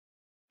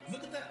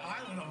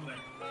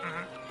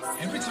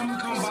Every time we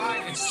come by,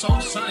 it's so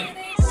sunny.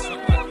 It's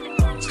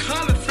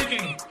kind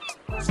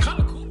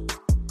of cool.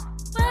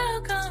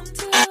 Welcome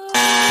to.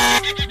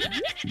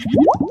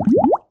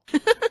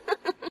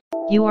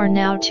 You are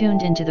now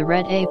tuned into the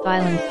Red Ape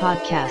Island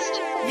podcast.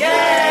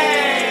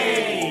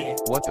 Yay!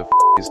 What the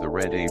is the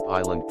Red Ape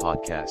Island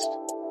podcast?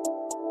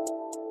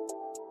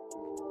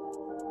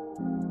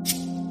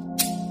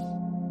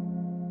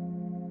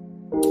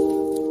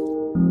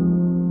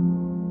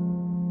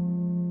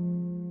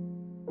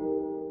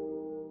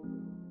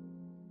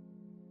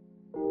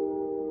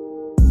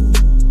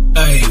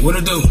 Hey, what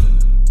it do?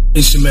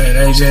 It's your man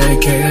AJ,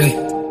 aka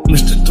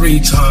Mr. 3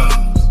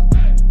 Times.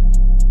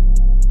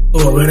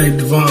 Or Red Ape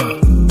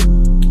Divine.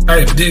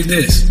 Hey, dig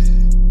this.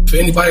 For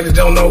anybody that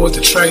don't know what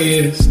the Tray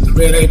is, the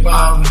Red Ape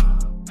Island,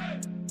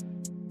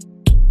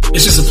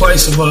 it's just a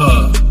place of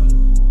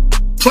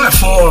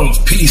platform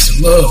of peace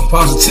and love and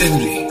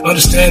positivity,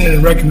 understanding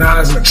and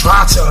recognizing, or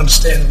try to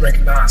understand and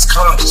recognize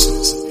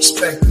consciousness and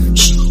respect and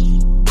show.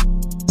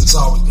 That's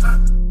all we got.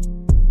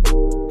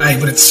 Hey,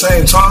 but at the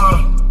same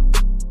time,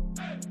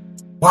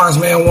 wise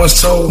man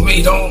once told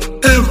me, don't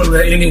ever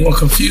let anyone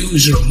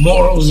confuse your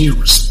morals, your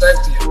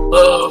respect, and your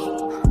love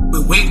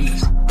with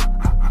weakness.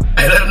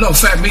 Hey, let them know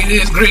fat meat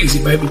is greasy,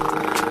 baby.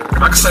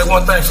 If I can say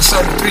one thing for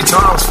certain 3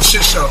 times for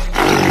shit show,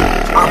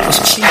 I'll put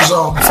some shoes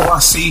on before I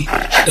see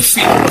the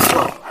feet on the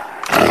floor.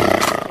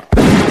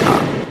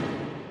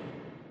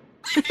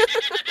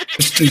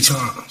 It's 3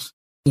 times.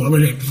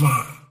 Red Ape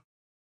Divine.